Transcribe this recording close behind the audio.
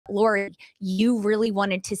Lori, you really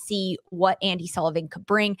wanted to see what Andi Sullivan could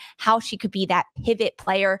bring, how she could be that pivot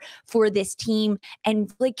player for this team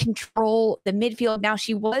and really control the midfield. Now,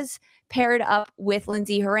 she was paired up with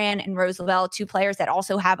Lindsey Horan and Rose Lavelle, two players that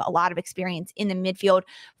also have a lot of experience in the midfield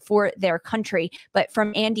for their country. But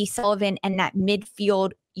from Andi Sullivan and that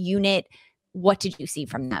midfield unit, what did you see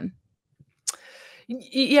from them?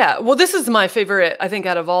 Yeah, well, this is my favorite, I think,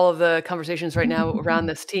 out of all of the conversations right now around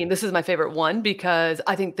this team. This is my favorite one because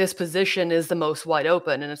I think this position is the most wide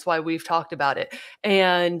open, and it's why we've talked about it.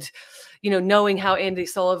 And, you know, knowing how Andi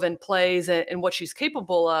Sullivan plays and what she's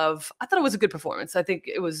capable of, I thought it was a good performance. I think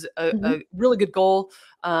it was a really good goal.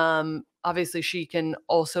 Obviously, she can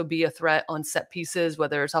also be a threat on set pieces,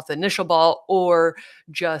 whether it's off the initial ball or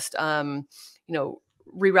just, you know,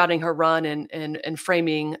 rerouting her run and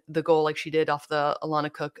framing the goal like she did off the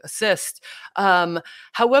Alana Cook assist.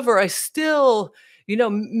 However, I still, you know,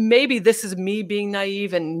 maybe this is me being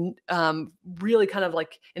naive and really kind of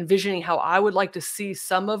like envisioning how I would like to see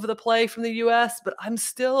some of the play from the US, but I'm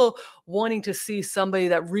still wanting to see somebody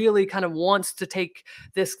that really kind of wants to take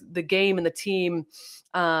the game and the team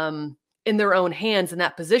in their own hands in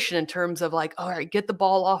that position in terms of like, all right, get the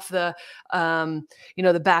ball off the, you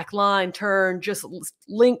know, the back line, turn, just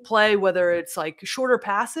link play, whether it's like shorter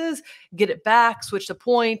passes, get it back, switch the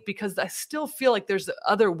point, because I still feel like there's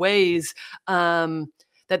other ways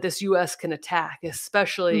that this U.S. can attack,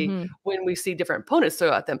 especially when we see different opponents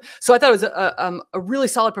throw at them. So I thought it was a really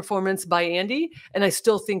solid performance by Andi, and I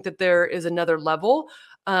still think that there is another level.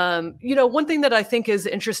 You know, one thing that I think is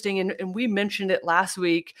interesting, and we mentioned it last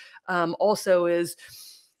week, also is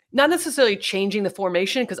not necessarily changing the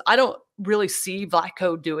formation, because I don't really see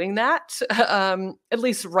Vlatko doing that, at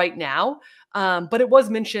least right now. But it was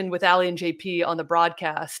mentioned with Ali and JP on the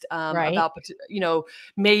broadcast about, you know,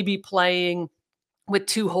 maybe playing with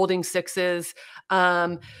two holding sixes.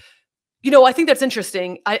 You know, I think that's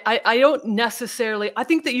interesting. I don't necessarily, I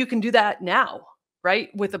think that you can do that now, right?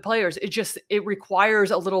 With the players, it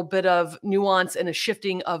requires a little bit of nuance and a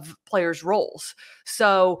shifting of players' roles.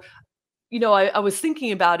 So, you know, I was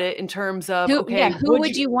thinking about it in terms of, who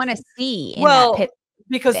would you want to see in that pit?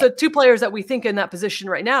 Because the two players that we think in that position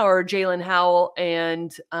right now are Jealin, Howell,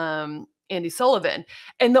 and Andi Sullivan.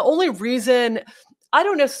 And the only reason, I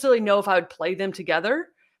don't necessarily know if I would play them together.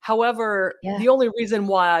 However, the only reason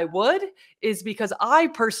why I would is because I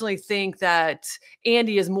personally think that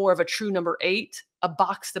Andi is more of a true number 8, a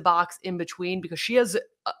box-to-box in between, because she has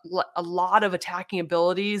a lot of attacking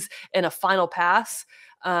abilities and a final pass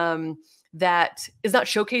that is not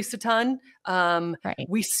showcased a ton.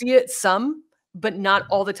 We see it some, but not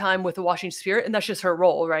all the time with the Washington Spirit, and that's just her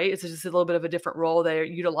role, right? It's just a little bit of a different role. They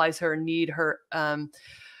utilize her and need her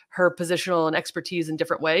her positional and expertise in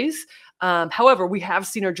different ways. However, we have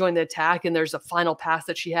seen her join the attack, and there's a final pass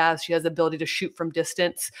that she has. She has the ability to shoot from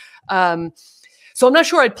distance. So I'm not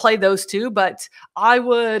sure I'd play those two, but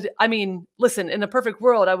I mean, listen, in a perfect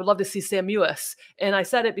world, I would love to see Sam Mewis. And I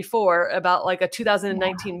said it before about like a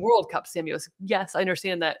 2019 World Cup Sam Mewis. Yes, I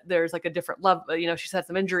understand that there's like a different level, you know, she's had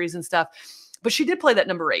some injuries and stuff, but she did play that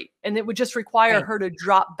number 8, and it would just require her to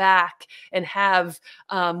drop back and have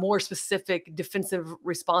more specific defensive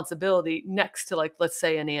responsibility next to, like, let's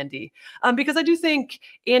say an Andi. Because I do think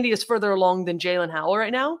Andi is further along than Jealin Howell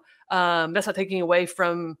right now. That's not taking away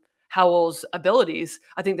from Howell's abilities.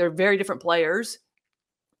 I think they're very different players.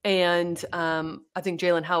 And I think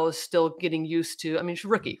Jealin Howell is still getting used to, I mean, she's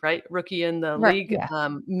rookie, right? Rookie in the league,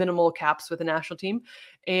 minimal caps with the national team.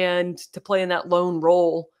 And to play in that lone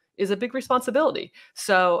role is a big responsibility.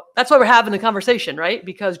 So that's why we're having the conversation, right?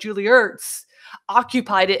 Because Julie Ertz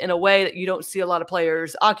occupied it in a way that you don't see a lot of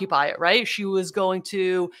players occupy it, right? She was going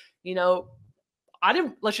to, you know,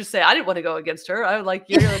 let's just say I didn't want to go against her. I was like,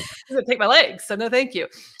 you're going to take my legs. So no, thank you.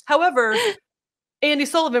 However, Andi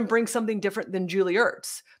Sullivan brings something different than Julie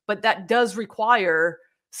Ertz, but that does require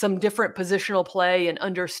some different positional play and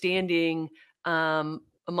understanding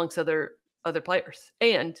amongst other players.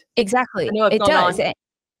 And exactly, I know it does.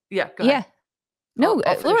 Yeah, go ahead. No,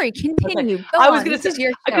 Lori, continue. Okay. I was going to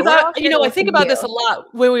say, because I think about this a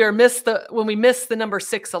lot when we missed the number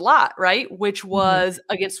 6 a lot, right? Which was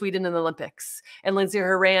against Sweden in the Olympics, and Lindsey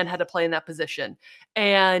Horan had to play in that position,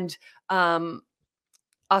 and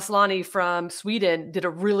Aslani from Sweden did a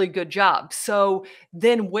really good job. So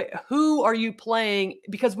then who are you playing?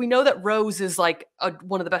 Because we know that Rose is like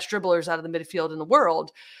one of the best dribblers out of the midfield in the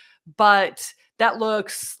world, but that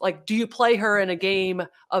looks like, do you play her in a game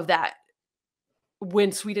of that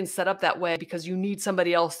when Sweden's set up that way? Because you need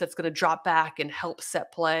somebody else that's going to drop back and help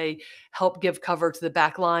set play, help give cover to the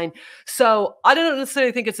back line. So I don't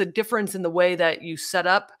necessarily think it's a difference in the way that you set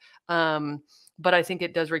up. but I think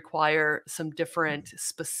it does require some different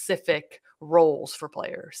specific roles for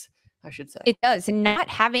players, I should say. It does. And not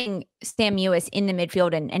having Sam Mewis in the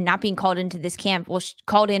midfield and not being called into this camp, well,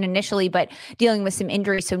 called in initially, but dealing with some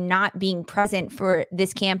injuries, so not being present for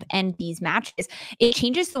this camp and these matches, it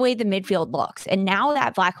changes the way the midfield looks. And now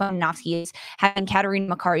that Vlatko is having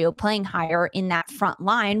Katerina Macario playing higher in that front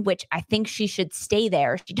line, which I think she should stay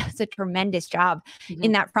there. She does a tremendous job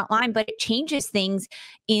in that front line, but it changes things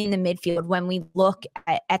in the midfield when we look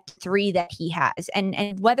at the three that he has.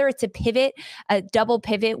 And whether it's a pivot, a double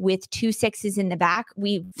pivot with 2 6s in the back,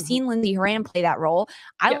 we've seen Lindsey Horan play that role.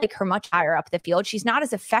 I like her much higher up the field. She's not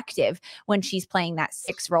as effective when she's playing that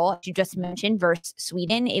 6 role, as you just mentioned, versus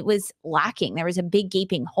Sweden. It was lacking. There was a big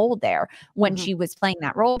gaping hole there when she was playing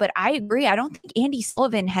that role. But I agree. I don't think Andi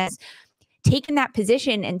Sullivan has taken that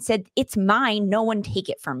position and said, it's mine, no one take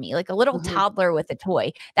it from me, like a little toddler with a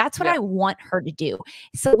toy. That's what I want her to do.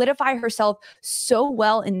 Solidify herself so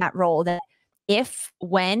well in that role that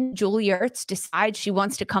when Julie Ertz decides she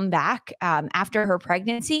wants to come back after her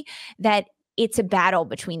pregnancy, that it's a battle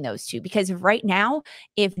between those two. Because right now,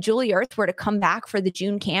 if Julie Ertz were to come back for the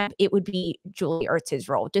June camp, it would be Julie Ertz's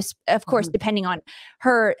role. Just, of course, depending on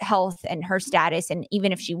her health and her status, and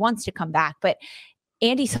even if she wants to come back. But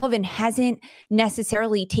Andi Sullivan hasn't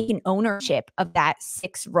necessarily taken ownership of that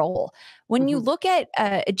 6 role. When you look at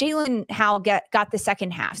Jealin Howell got the second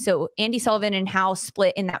half. So Andi Sullivan and Howell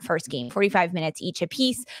split in that first game, 45 minutes each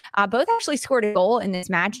apiece. Both actually scored a goal in this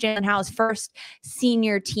match. Jealin Howell's first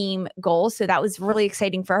senior team goal. So that was really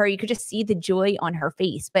exciting for her. You could just see the joy on her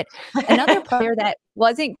face. But another player that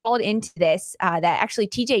wasn't called into this, that actually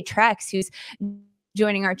TJ Trex, who's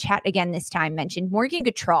joining our chat again this time, mentioned Morgan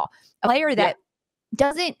Gautreau, a player that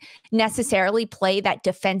doesn't necessarily play that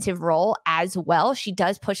defensive role as well. She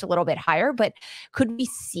does push a little bit higher, but could we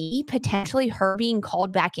see potentially her being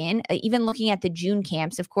called back in? Even looking at the June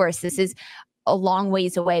camps, of course, this is a long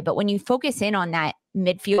ways away, but when you focus in on that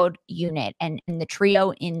midfield unit and the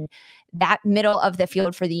trio in that middle of the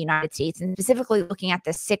field for the United States, and specifically looking at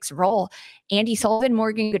the 6 role, Andi Sullivan,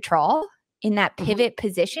 Morgan Gautreau, in that pivot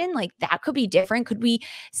position, like that could be different. Could we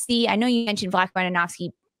see, I know you mentioned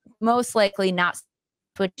Vlatko most likely not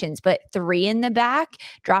switch-ins, but 3 in the back,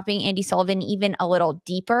 dropping Andi Sullivan even a little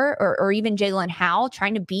deeper, or even Jealin Howell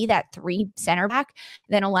trying to be that 3 center back,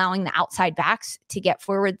 then allowing the outside backs to get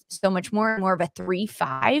forward so much more of a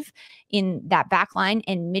 3-5 in that back line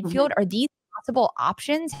and midfield. Are these possible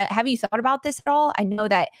options? Have you thought about this at all? I know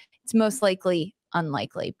that it's most likely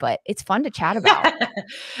unlikely, but it's fun to chat about.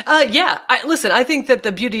 Listen, I think that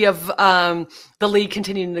the beauty of the league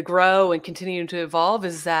continuing to grow and continuing to evolve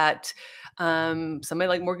is that somebody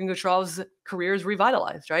like Morgan Gautreau's career is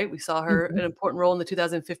revitalized, right? We saw her an important role in the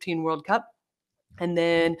 2015 World Cup and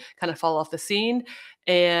then kind of fall off the scene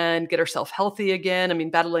and get herself healthy again. I mean,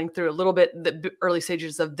 battling through a little bit the early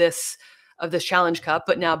stages of this Challenge Cup,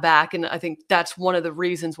 but now back. And I think that's one of the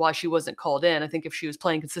reasons why she wasn't called in. I think if she was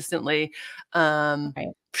playing consistently,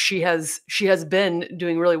 she has been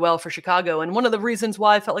doing really well for Chicago. And one of the reasons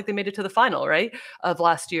why I felt like they made it to the final, right, of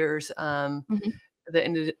last year's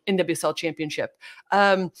the NWSL championship.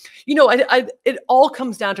 It all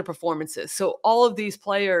comes down to performances. So all of these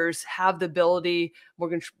players have the ability.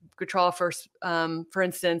 Morgan Gautreau, for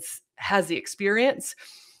instance, has the experience.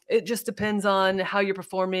 It just depends on how you're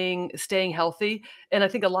performing, staying healthy. And I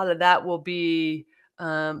think a lot of that will be,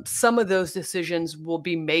 some of those decisions will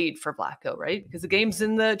be made for Vlatko, right? Because the games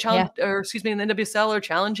in the challenge, in the NWSL are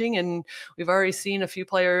challenging. And we've already seen a few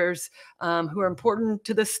players who are important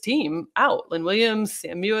to this team out. Lynn Williams,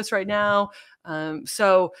 Sam Mewis right now. And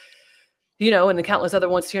the countless other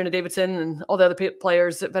ones, Tierna Davidson and all the other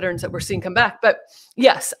players, veterans that we're seeing come back. But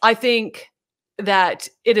yes, I think that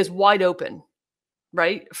it is wide open,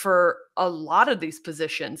 right, for a lot of these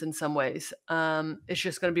positions in some ways. It's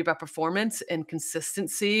just going to be about performance and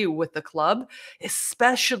consistency with the club,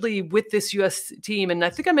 especially with this U.S. team. And I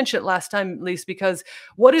think I mentioned it last time, Lise, because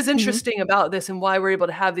what is interesting about this and why we're able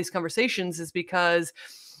to have these conversations is because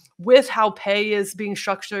with how pay is being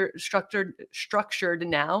structured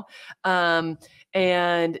now, and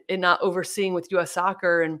it not overseeing with U.S.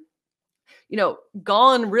 soccer, and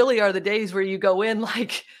gone really are the days where you go in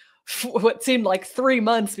like what seemed like 3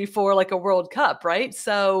 months before like a World Cup, right?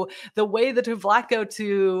 So the way that Vlatko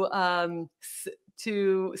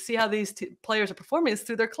to see how these players are performing is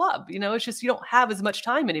through their club. It's just you don't have as much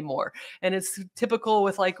time anymore, and it's typical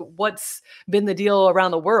with like what's been the deal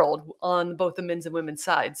around the world on both the men's and women's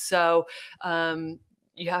sides. So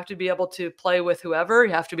you have to be able to play with whoever.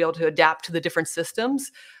 You have to be able to adapt to the different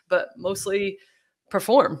systems, but mostly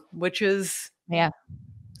perform, which is a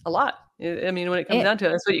lot. I mean, when it comes down to it,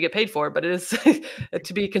 that's what you get paid for, but it is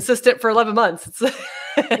to be consistent for 11 months.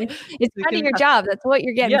 It's kind of your job. That's what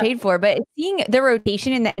you're getting paid for. But seeing the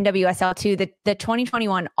rotation in the NWSL too, the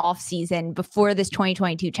 2021 off season before this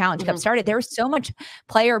 2022 Challenge Cup started, there was so much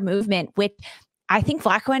player movement, which I think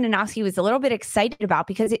Vlatko Andonovski was a little bit excited about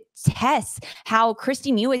because it tests how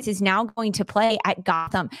Kristie Mewis is now going to play at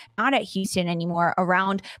Gotham, not at Houston anymore,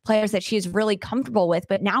 around players that she is really comfortable with,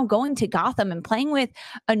 but now going to Gotham and playing with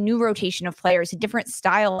a new rotation of players, a different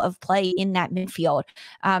style of play in that midfield.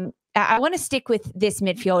 I want to stick with this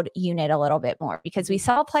midfield unit a little bit more because we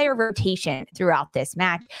saw player rotation throughout this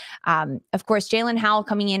match. Of course, Jealin Howell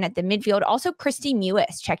coming in at the midfield, also Kristie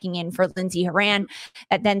Mewis checking in for Lindsey Horan,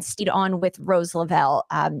 that then stayed on with Rose Lavelle.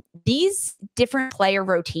 These different player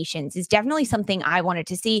rotations is definitely something I wanted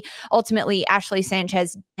to see. Ultimately, Ashley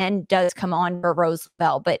Sanchez then does come on for Rose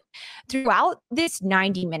Lavelle, but throughout this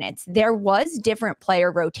 90 minutes, there was different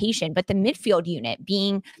player rotation, but the midfield unit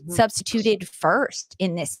being substituted first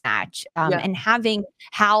in this match. And having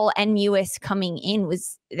Howell and Mewis coming in,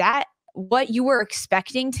 was that what you were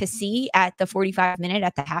expecting to see at the 45-minute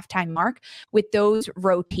at the halftime mark with those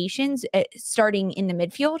rotations starting in the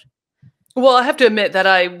midfield? Well, I have to admit that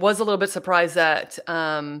I was a little bit surprised that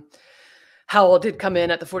Howell did come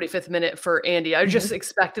in at the 45th minute for Andi. I just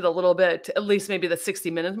expected a little bit, at least maybe the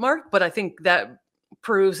 60-minute mark, but I think that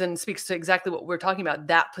proves and speaks to exactly what we're talking about,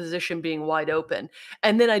 that position being wide open.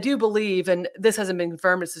 And then I do believe, and this hasn't been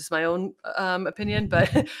confirmed, it's just my own opinion, but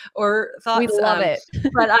or thoughts. We love it.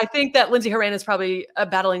 But I think that Lindsey Horan is probably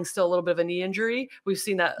battling still a little bit of a knee injury. We've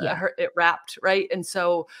seen that it wrapped, right? And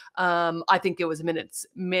so I think it was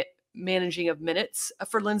managing of minutes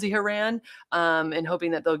for Lindsey Horan, and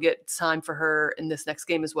hoping that they'll get time for her in this next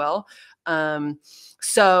game as well.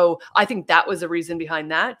 So I think that was the reason behind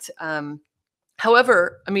that.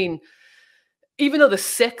 However, I mean, even though the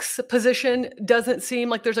 6 position doesn't seem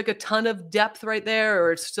like there's like a ton of depth right there,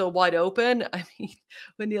 or it's still wide open, I mean,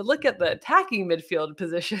 when you look at the attacking midfield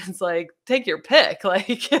positions, like take your pick.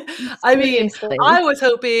 Like, I mean, I was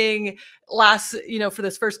hoping for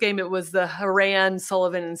this first game, it was the Horan,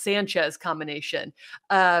 Sullivan, and Sanchez combination.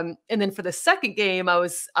 And then for the second game,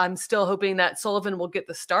 I'm still hoping that Sullivan will get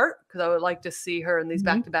the start because I would like to see her in these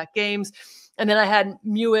back-to-back games. And then I had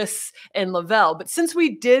Mewis and Lavelle. But since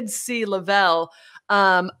we did see Lavelle,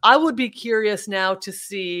 I would be curious now to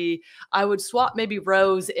see, I would swap maybe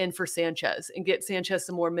Rose in for Sanchez and get Sanchez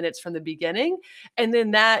some more minutes from the beginning. And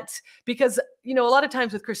then because, a lot of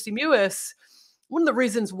times with Kristie Mewis, one of the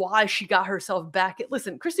reasons why she got herself back,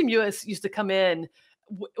 listen, Kristie Mewis used to come in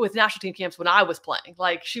with national team camps when I was playing.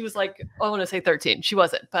 Like, she was like, I want to say 13. She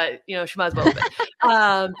wasn't, but she might as well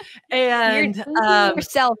have been. And you're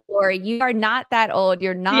yourself, Lori, you are not that old.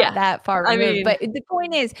 You're not that far removed. I mean, but the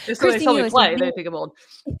point is, Kristie Mewis they think I'm old.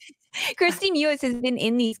 Kristie Mewis has been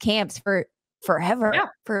in these camps for forever,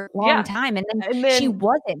 for a long time. And then she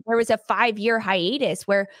wasn't. There was a 5-year hiatus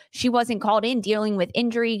where she wasn't called in, dealing with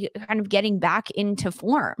injury, kind of getting back into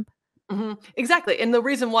form. Exactly. And the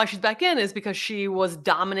reason why she's back in is because she was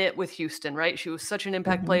dominant with Houston, right? She was such an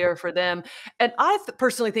impact player for them. And I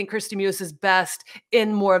personally think Kristie Mewis is best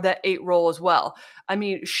in more of that 8 role as well. I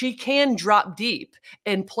mean, she can drop deep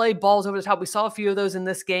and play balls over the top. We saw a few of those in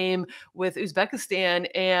this game with Uzbekistan,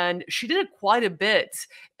 and she did it quite a bit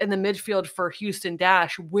in the midfield for Houston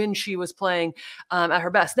Dash when she was playing at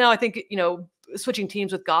her best. Now, I think, switching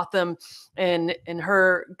teams with Gotham and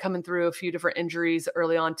her coming through a few different injuries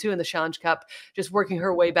early on too in the Challenge Cup, just working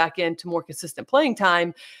her way back into more consistent playing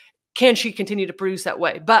time. Can she continue to produce that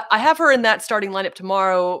way? But I have her in that starting lineup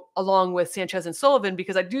tomorrow along with Sanchez and Sullivan,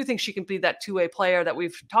 because I do think she can be that two-way player that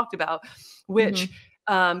we've talked about, which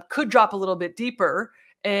could drop a little bit deeper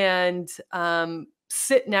and not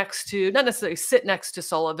necessarily sit next to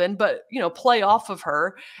Sullivan, but, play off of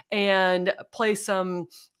her and play some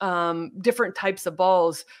different types of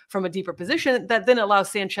balls from a deeper position that then allows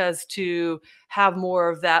Sanchez to have more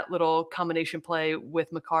of that little combination play with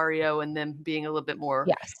Macario and them being a little bit more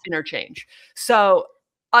interchange. So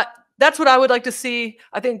that's what I would like to see.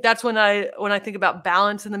 I think that's when I think about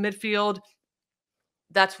balance in the midfield,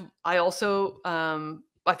 I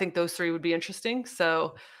think those 3 would be interesting.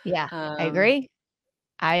 So I agree.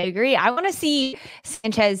 I want to see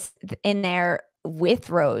Sanchez in there with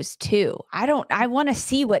Rose too. I want to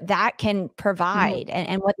see what that can provide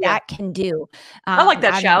and what that can do. I like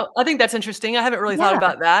that shout. I think that's interesting. I haven't really thought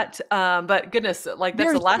about that. But goodness, like that's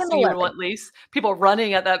They're the last thing you would similar. want, least people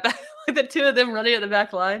running at that back, like the two of them running at the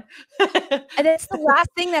back line. And that's the last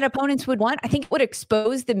thing that opponents would want. I think it would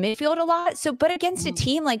expose the midfield a lot. So, but against a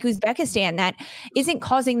team like Uzbekistan that isn't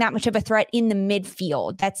causing that much of a threat in the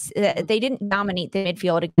midfield, that's they didn't dominate the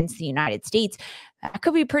midfield against the United States. That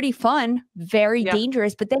could be pretty fun, very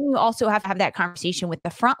dangerous. But then you also have to have that conversation with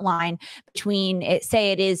the front line between,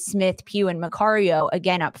 say it is Smith, Pugh, and Macario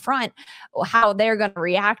again up front, how they're going to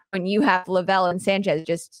react when you have Lavelle and Sanchez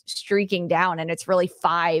just streaking down and it's really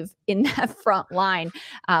 5 in that front line.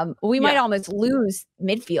 We might almost lose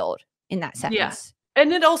midfield in that sense. Yeah.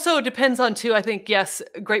 And it also depends on too, I think, yes,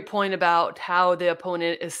 great point about how the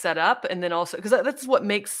opponent is set up. And then also, because that's what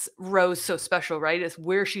makes Rose so special, right? Is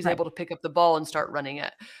where she's able to pick up the ball and start running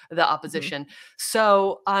at the opposition.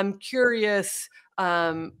 So I'm curious.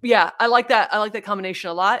 I like that. I like that combination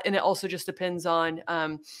a lot. And it also just depends on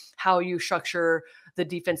how you structure the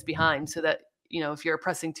defense behind, so that, if you're a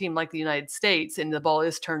pressing team like the United States and the ball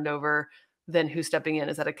is turned over, then who's stepping in?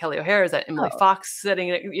 Is that a Kelly O'Hare? Is that Emily Fox setting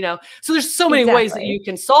it? So there's so many ways that you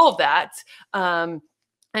can solve that. And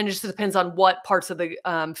it just depends on what parts of the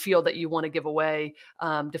field that you want to give away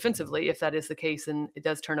defensively, if that is the case, and it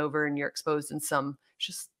does turn over and you're exposed in some. It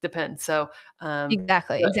just depends. So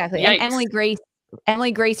exactly. Yikes. And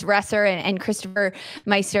Emily Grace Resser and Christopher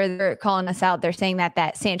Meister, they're calling us out. They're saying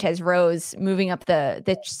that Sanchez Rose moving up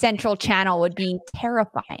the central channel would be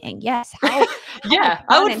terrifying. Yes. I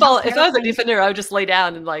would fall. If I was a defender, I would just lay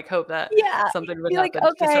down and hope that something would happen.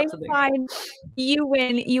 Like, okay, fine. You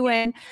win.